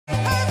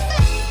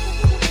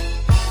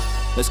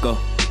Let's go.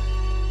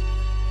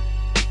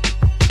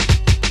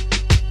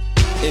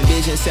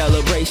 Envision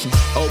celebrations,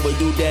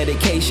 overdue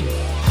dedication.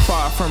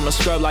 Far from a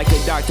scrub like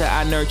a doctor,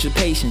 I nurture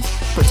patience.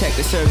 Protect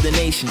and serve the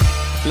nation.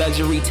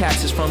 Luxury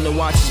taxes from the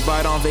watches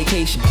bought on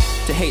vacation.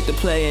 To hate the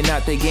play and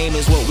not the game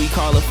is what we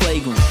call a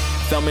flagrant.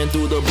 Thumbing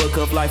through the book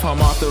of life, I'm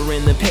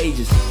authoring the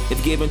pages.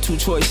 If given two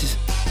choices,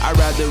 I'd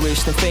rather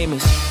rich than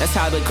famous. That's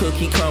how the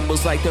cookie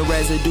crumbles like the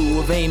residue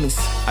of Amos.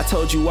 I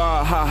told you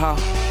all, haha,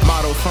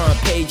 model front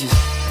pages.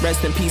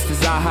 Rest in peace to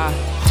Zaha,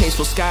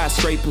 tasteful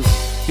skyscrapers.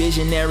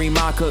 Visionary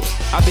mock-ups,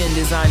 I've been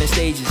designing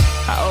stages.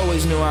 I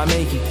always knew I'd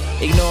make it.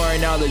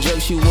 Ignoring all the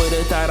jokes you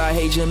would've thought I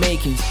hate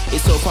Jamaicans.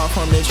 It's so far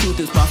from the truth,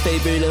 it's my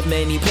favorite of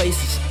many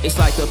places. It's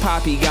like the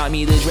poppy got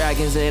me the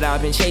dragons that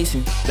I've been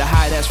chasing. The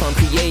high that's from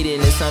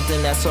creating is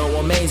something that's so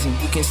amazing.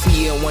 You can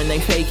see it when they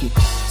fake it.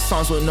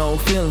 Songs with no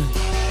feeling,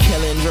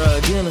 killing,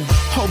 drug dealing.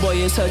 Oh boy,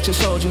 is such a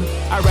soldier.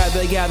 I'd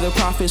rather gather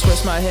profits,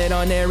 rest my head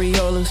on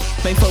areolas.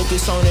 Main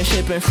focus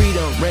ownership and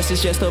freedom, rest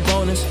is just a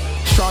bonus.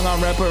 Strong on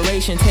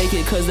reparation, take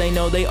it cause they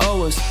know they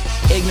owe us.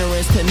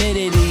 Ignorance,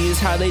 timidity is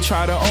how they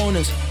try to own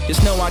us.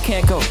 Just know I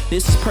can't go,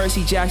 this is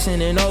Percy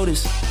Jackson and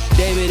Otis.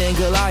 David and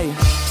Goliath,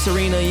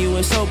 Serena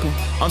U.S. Open.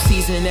 I'm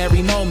seizing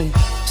every moment,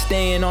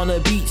 staying on the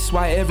beats,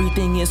 why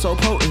everything is so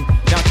potent.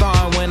 Now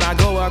thawing when I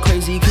go out,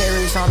 crazy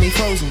carrots on me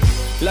frozen.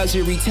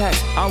 Luxury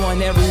tax, I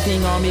want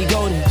everything on me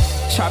golden.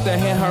 Chop their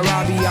hand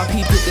Harabi, I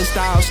peep it, the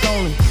style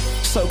stolen.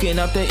 Soaking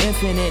up the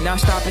infinite, now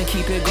stop and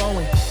keep it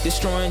going.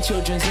 Destroying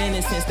children's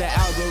innocence, the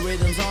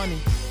algorithms on it.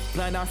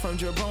 Blind out from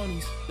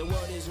jabronis, the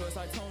world is yours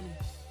like Tony.